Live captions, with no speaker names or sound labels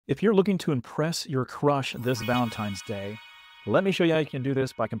If you're looking to impress your crush this Valentine's Day, let me show you how you can do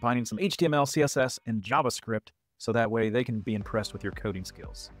this by combining some HTML, CSS, and JavaScript so that way they can be impressed with your coding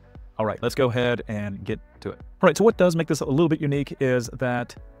skills. All right, let's go ahead and get to it. All right, so what does make this a little bit unique is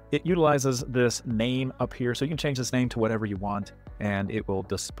that it utilizes this name up here. So you can change this name to whatever you want, and it will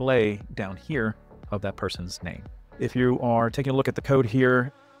display down here of that person's name. If you are taking a look at the code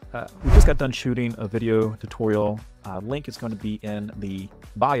here, we just got done shooting a video tutorial. Link is going to be in the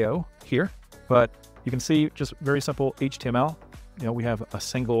bio here, but you can see just very simple HTML. You know, we have a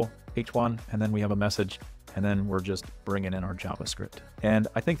single H1 and then we have a message, and then we're just bringing in our JavaScript. And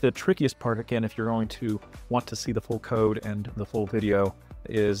I think the trickiest part, again, if you're going to want to see the full code and the full video,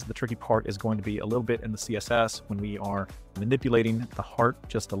 is the tricky part is going to be a little bit in the CSS when we are manipulating the heart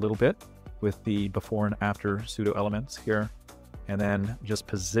just a little bit with the before and after pseudo elements here, and then just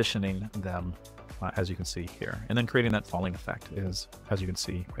positioning them as you can see here. And then creating that falling effect is, as you can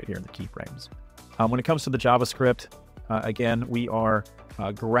see right here in the keyframes. When it comes to the JavaScript, again, we are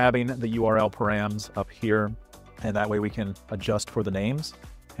grabbing the URL params up here, and that way we can adjust for the names.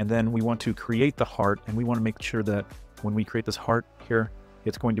 And then we want to create the heart, and we want to make sure that when we create this heart here,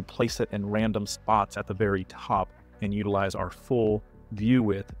 it's going to place it in random spots at the very top and utilize our full view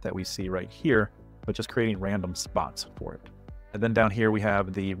width that we see right here, but just creating random spots for it. And then down here we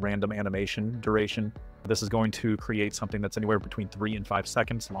have the random animation duration. This is going to create something that's anywhere between 3 and 5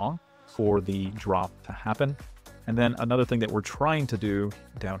 seconds long for the drop to happen. And then another thing that we're trying to do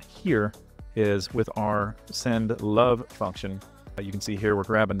down here is with our send love function. You can see here we're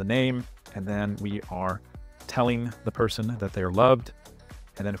grabbing the name, and then we are telling the person that they're loved.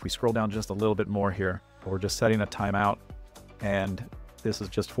 And then if we scroll down just a little bit more here, we're just setting a timeout, and this is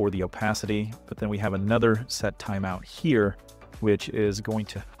just for the opacity. But then we have another set timeout here, which is going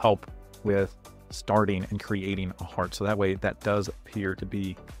to help with starting and creating a heart. So that way that does appear to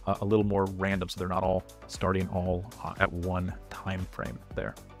be a little more random, so they're not all starting at one time frame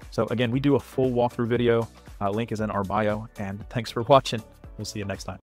there. So again, we do a full walkthrough video. Link is in our bio, and thanks for watching. We'll see you next time.